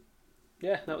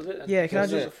 Yeah, that was it then. Yeah, can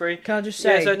I just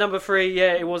say? Yeah, so number 3,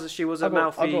 yeah, she was a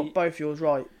mouthy. I got both yours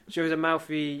right. She was a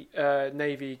mouthy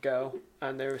Navy girl,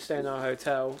 and they were staying in our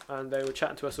hotel, and they were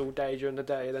chatting to us all day during the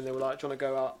day, and then they were like, do you want to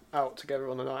go out together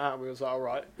on the night out? And we was like,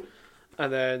 alright.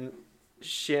 And then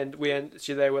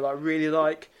they were like, really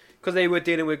like, because they were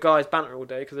dealing with guys banter all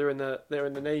day, because they're in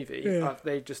the Navy,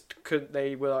 they just couldn't,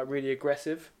 they were like really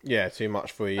aggressive. Yeah, too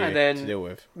much for you and then to deal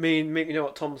with. Me, you know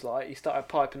what Tom's like, he started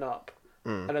piping up.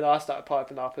 And then I started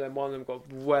piping up, and then one of them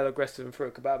got well aggressive and threw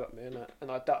a kebab at me, and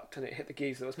I ducked, and it hit the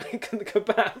geezer that was making the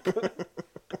kebab.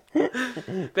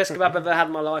 Best kebab I've ever had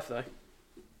in my life, though.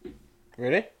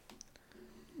 Really?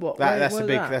 What? That's where a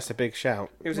big. that? That's a big shout.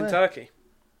 It was in Where? Turkey.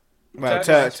 Well,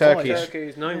 Turkish.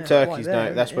 Turkey's known Yeah. for Turkey's Quite there,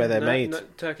 no. That's where they're No, made. no,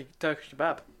 Turkish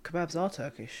kebab. Kebabs are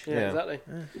Turkish. Yeah, Yeah. exactly.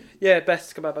 Yeah. Yeah,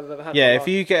 best kebab I've ever had. Yeah, in my if life.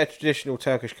 you get a traditional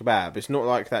Turkish kebab, it's not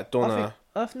like that doner.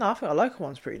 I think our local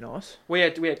one's pretty nice. We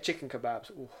had chicken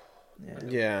kebabs. Ooh, Yeah.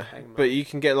 Yeah, hang, man. but you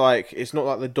can get like it's not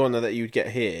like the doner that you'd get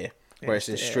here, where it's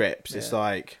in Yeah, strips. It's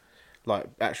yeah. like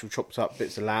actual chopped up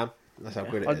bits of lamb. That's how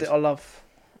good it is. I love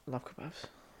kebabs.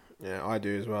 Yeah, I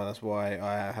do as well. That's why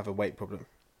I have a weight problem.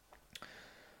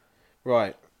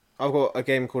 Right, I've got a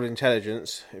game called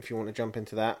Intelligence. If you want to jump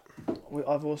into that,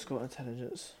 I've also got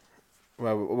intelligence.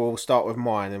 well, we'll start with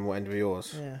mine and we'll end with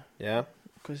yours. Yeah, Yeah.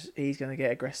 because he's going to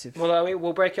get aggressive. Well,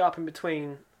 we'll break it up in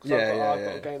between. 'Cause I've got Yeah.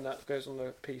 a game that goes on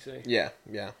the PC. Yeah.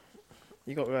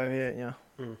 You got to go here,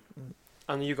 yeah.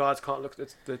 And you guys can't look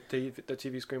at the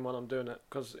TV screen while I'm doing it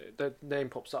because the name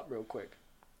pops up real quick.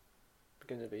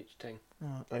 Beginning of each thing.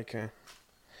 Right. Okay.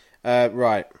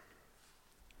 Right.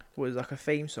 Well, it's like a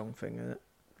theme song thing, isn't it?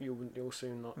 You'll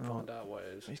soon not find out what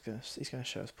it is. He's gonna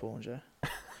show us porn, Joe.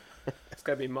 It's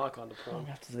gonna be my kind of I'm porn.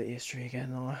 gonna have to delete history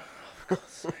again, now. For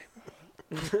God's sake.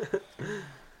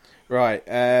 Right.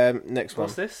 Next one.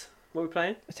 What's this? What are we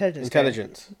playing?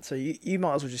 Intelligence. Game. So you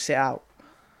might as well just sit out.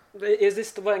 Is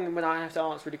this the one when I have to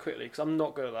answer really quickly? Because I'm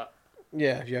not good at that.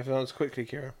 Yeah. You have to answer quickly,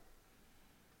 Kira.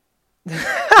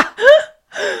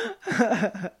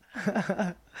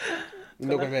 You're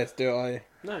not going to be able to do it, are you?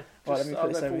 No. Right, Just, let me put I'll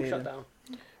this go over full here shutdown.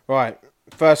 Right.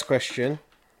 First question.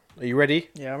 Are you ready?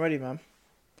 Yeah, I'm ready, man.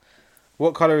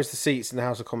 What colour is the seats in the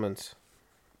House of Commons?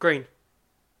 Green.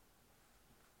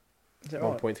 Is it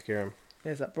 1 right? point to Kieran.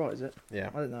 Yeah, is that bright? Is it? Yeah.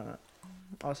 I didn't know that.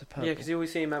 I was a purple. Yeah, because you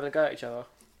always see them having a go at each other.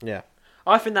 Yeah.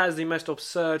 I think that is the most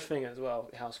absurd thing as well,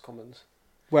 the House of Commons.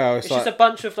 Well, It's just a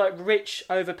bunch of like rich,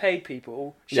 overpaid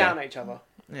people shouting at each other.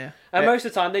 Yeah. And Yeah. most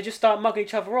of the time, they just start mugging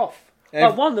each other off. Ev-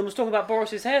 Like one of them was talking about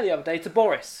Boris's hair the other day to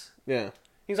Boris. Yeah.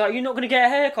 He's like, "You're not going to get a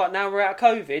haircut now we're out of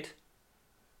COVID."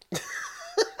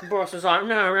 Boris was like,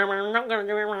 "No, I'm not going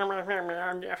to do it."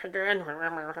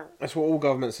 That's what all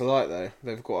governments are like, though.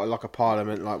 They've got like a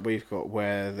parliament like we've got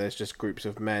where there's just groups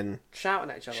of men Shouting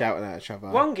at each other. shouting at each other.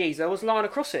 One geezer was lying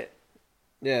across it.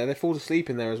 Yeah, they fall asleep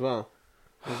in there as well.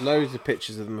 There's loads of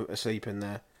pictures of them asleep in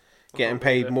there. Getting can't believe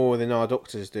paid it. more than our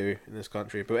doctors do in this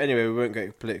country. But anyway, we won't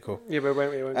get political. Yeah, but we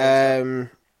won't go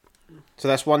So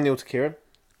that's 1-0 to Kieran.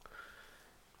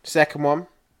 Second one.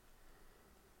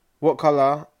 What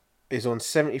colour is on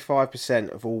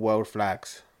 75% of all world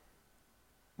flags?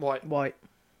 White, White.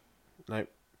 Nope.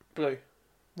 blue,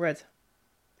 Red.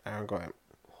 Aaron got it.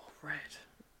 red.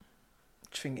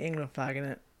 Just think England flag,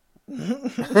 innit?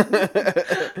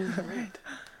 Red.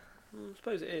 I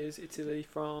suppose it is. Italy,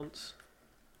 France,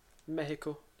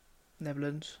 Mexico.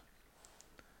 Netherlands.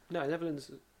 No,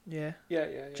 Netherlands. Yeah. Yeah.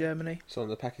 Germany. It's on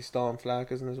the Pakistan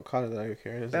flag, isn't it? What colour though,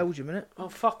 Kieran? Isn't it? Belgium, innit? Oh,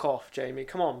 fuck off, Jamie.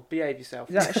 Come on, behave yourself.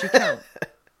 Does that actually count?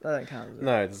 That don't count, does it?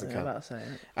 No, it doesn't Yeah, count. I'm about to say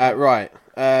it. Right.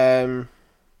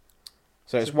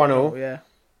 So it's 1-0. Yeah.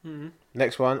 Mm-hmm.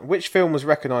 Next one. Which film was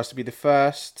recognised to be the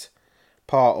first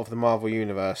part of the Marvel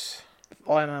Universe?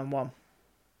 Iron Man 1.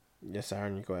 Yes,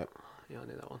 Aaron, you got it. Yeah, I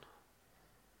knew that one.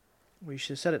 Well, you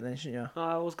should have said it then, shouldn't you?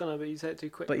 I was gonna, but you said it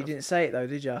too quick. But you didn't say it though,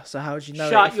 did you? So how would you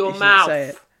know? Shut if your you didn't mouth. Say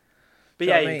it? Behave Do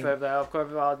you know what I mean? over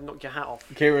there. I'll knock your hat off.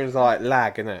 Kieran's like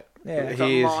lag, innit? Yeah. Like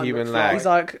He is Martin human McFly. lag. He's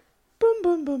like, boom,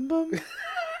 boom, boom, boom.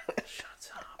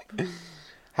 Shut up.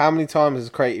 How many times has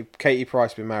Katie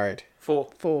Price been married? 4,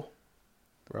 4,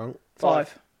 Wrong.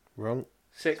 5, Wrong.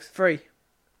 6, 3.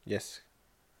 Yes.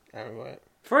 Aaron got it.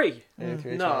 3. Yeah,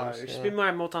 3 No, times. she's yeah. been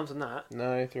married more times than that.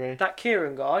 No, 3. That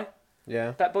Kieran guy,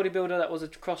 Yeah. that bodybuilder that was a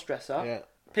cross-dresser, Yeah.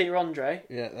 Peter Andre,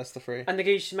 Yeah, that's the 3. and the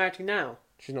geezer she's married to now.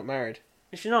 She's not married.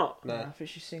 Is she not? No. I think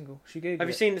she's single. She Googled Have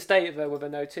you it. seen the state of her with her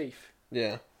no teeth?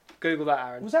 Yeah. Google that,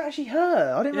 Aaron. Was that actually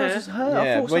her? I didn't know it was Yeah. her. I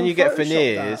Yeah. thought When you someone get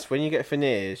photoshopped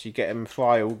veneers, you get them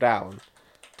filed down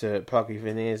to plug your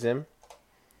veneers in.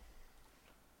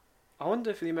 I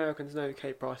wonder if the Americans know who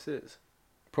Kate Price is.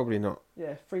 Probably not. that.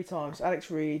 Yeah, 3 times. Alex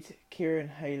Reed, Kieran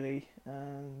Haley,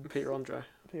 and Peter Andre.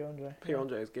 Peter Andre. Peter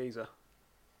Andre is geezer.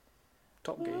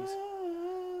 Top geese.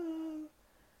 Oh,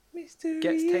 mysterious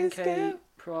Gets 10k girl,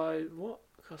 pride. What?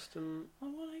 Custom. I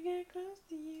wanna get close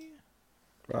to you.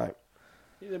 Right.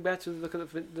 You better look at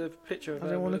the picture of I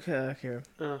her. don't want to with- look at her, Kieran.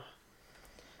 Oh.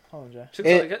 Hold on, Joe.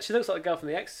 She looks like the girl from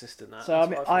The Exorcist in that. So I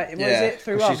mean, That's what what think. is it?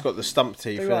 3-1. 'cause she's got the stump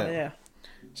teeth. 3-1, innit? yeah.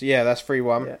 So yeah, that's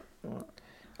 3-1. Yeah.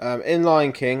 Right. In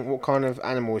Lion King, what kind of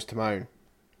animal is Timon?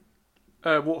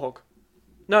 Warthog.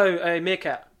 No, a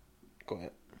meerkat. Got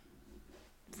it.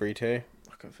 3-2.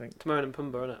 I can think. Timon and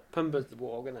Pumbaa, isn't it? Pumbaa's the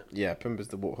warthog, isn't it? Yeah, Pumbaa's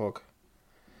the warthog.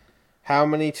 How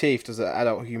many teeth does an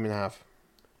adult human have?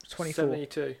 24.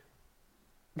 72.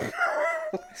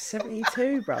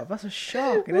 72, bro. That's a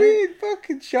shark, isn't it? Weird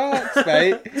fucking sharks,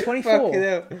 mate. 24. Fucking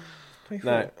hell.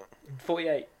 24. No.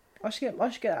 48. I should get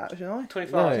that, shouldn't I?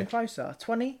 25. No. Getting closer.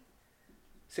 20.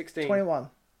 16. 21.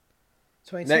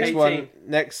 22. Next 18. one.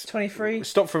 Next. 23.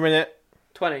 Stop for a minute.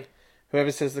 20.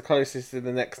 Whoever says the closest to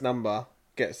the next number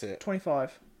gets it.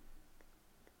 25.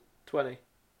 20.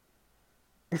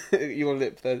 Your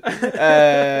lip then.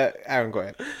 Aaron got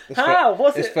it. How?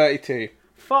 What's It's it? 32.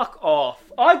 Fuck off.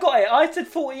 I got it. I said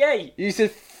 48. You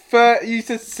said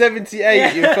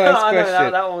 78. Your first I know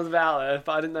question. that one was about there,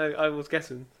 but I didn't know. I was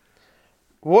guessing.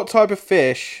 What type of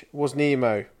fish was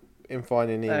Nemo in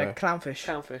Finding Nemo? Clownfish.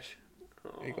 Clownfish.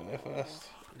 You got there first.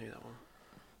 I knew that one.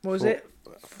 What was it?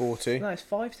 40. No, it's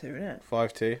 5-2, isn't it?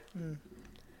 5-2. Mm.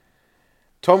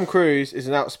 Tom Cruise is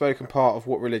an outspoken part of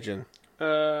what religion?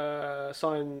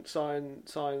 Sign,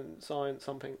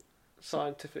 something.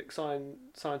 Scientific,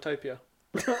 Scientopia.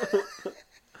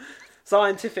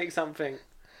 Scientific something.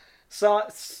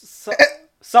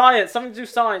 Science, something to do with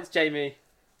science, Jamie.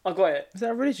 I got it. Is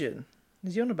that a religion?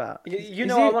 Is he on about? You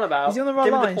know what I'm on about. Is he on the right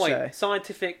Give me line, the point. Shay?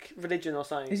 Scientific religion or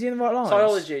something. Is he in the right line?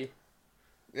 Sciology.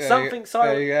 Yeah, Something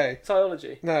there you go.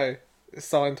 Sciology. No,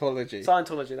 it's Scientology.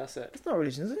 Scientology, that's it. It's not a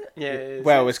religion, is it? Yeah, it is.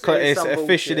 Well, it's some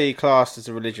officially bullshit. classed as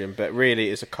a religion, but really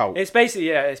it's a cult. It's basically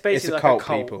It's like a cult, a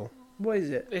cult. people. What is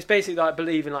it? It's basically like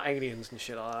believing like aliens and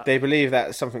shit like that. They believe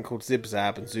that something called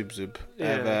Zib-Zab and Zub-Zub.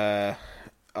 Yeah.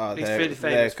 He's They're, really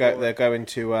famous for they're it. going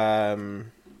to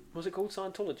What's it called?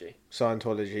 Scientology.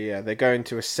 Scientology. Yeah, they're going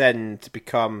to ascend to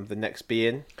become the next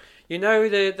being. You know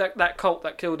that cult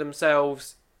that killed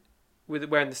themselves with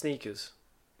wearing the sneakers.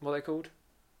 What are they called?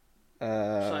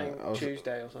 I was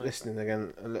Tuesday or something. listening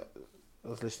again. I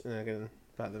was listening again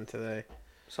about them today.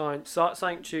 Saint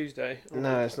Tuesday.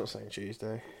 No, it's not St.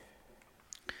 Tuesday.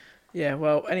 Yeah,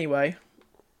 well, anyway.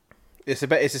 It's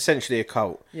essentially a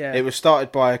cult. Yeah. It was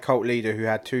started by a cult leader who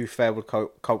had 2 failed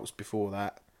cults before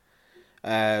that.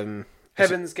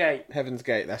 Heaven's Gate. Heaven's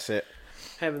Gate. That's it.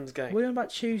 Heaven's Gate. What are you on about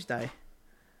Tuesday?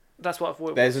 That's what I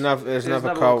thought. There's another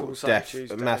one cult called death,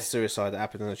 Tuesday. mass suicide that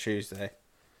happened on a Tuesday.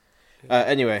 Yeah,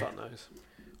 Anyway, fuck knows.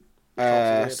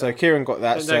 so Kieran got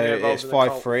that. Don't So get involved it's in the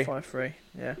cult. 5-3. 5-3,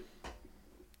 yeah.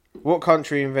 What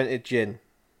country invented gin?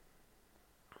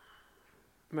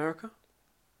 America?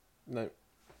 No,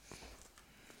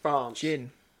 France.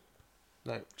 Gin.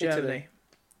 no, Germany.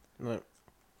 no.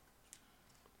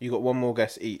 You got one more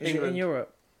guess each. Is it in England.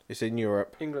 Europe? It's in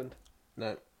Europe. England.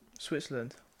 No,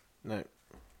 Switzerland. no.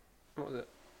 What was it?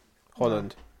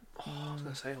 Holland. Oh, I was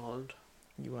going to say Holland.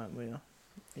 You weren't, were you?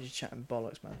 You're just chatting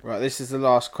bollocks, man. Right, this is the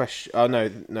last question. Oh no.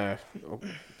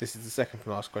 This is the second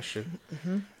from last question.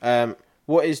 Mm-hmm.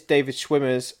 What is David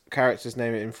Schwimmer's character's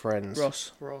name in Friends?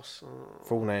 Ross.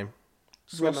 Full name.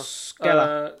 Swimmer. Ross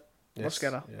Geller. Yes. Ross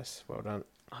Geller. Yes, well done.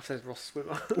 I've said Ross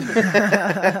Swimmer.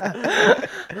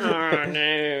 Oh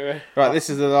no. Right, this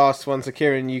is the last one. So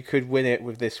Kieran, you could win it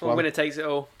with this Well, one. winner takes it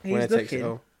all. He's Winner takes it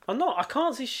looking. all. I'm not. I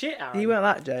can't see shit, Aaron. He went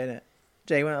like that, Jay, innit?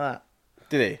 Jay went like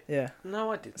Did that. Yeah.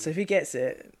 No, I didn't. So if he gets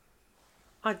it,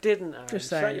 I didn't, Aaron. Just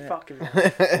Shut saying your it. fucking mouth.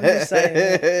 I'm just saying,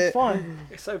 it's fine.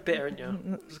 It's so bitter, isn't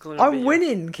you? I'm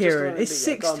winning, Kieran. It's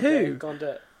 6-2. Go on, do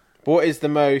it. What is the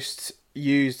most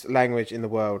used language in the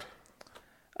world?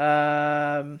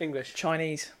 English.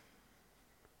 Chinese.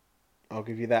 I'll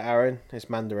give you that, Aaron. It's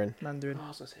Mandarin. Mandarin. Oh, I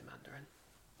was going to say Mandarin.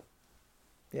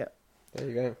 There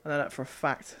you go. I know that for a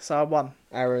fact. So I won.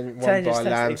 Aaron won Telling you by a to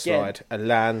test it landslide. A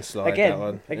landslide, Again. that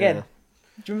one. Again. Yeah.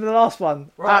 Do you remember the last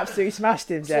one? Right. Absolutely smashed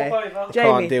him, Jay. Swap over. Jamie,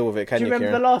 Can't deal with it, do can you you, remember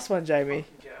Kieran? the last one, Jamie?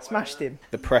 Smashed him.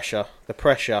 The pressure. The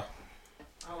pressure.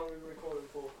 How long are we recording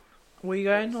for? Were you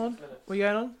going on? 6 minutes. Were you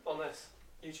going on? On this.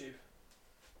 YouTube.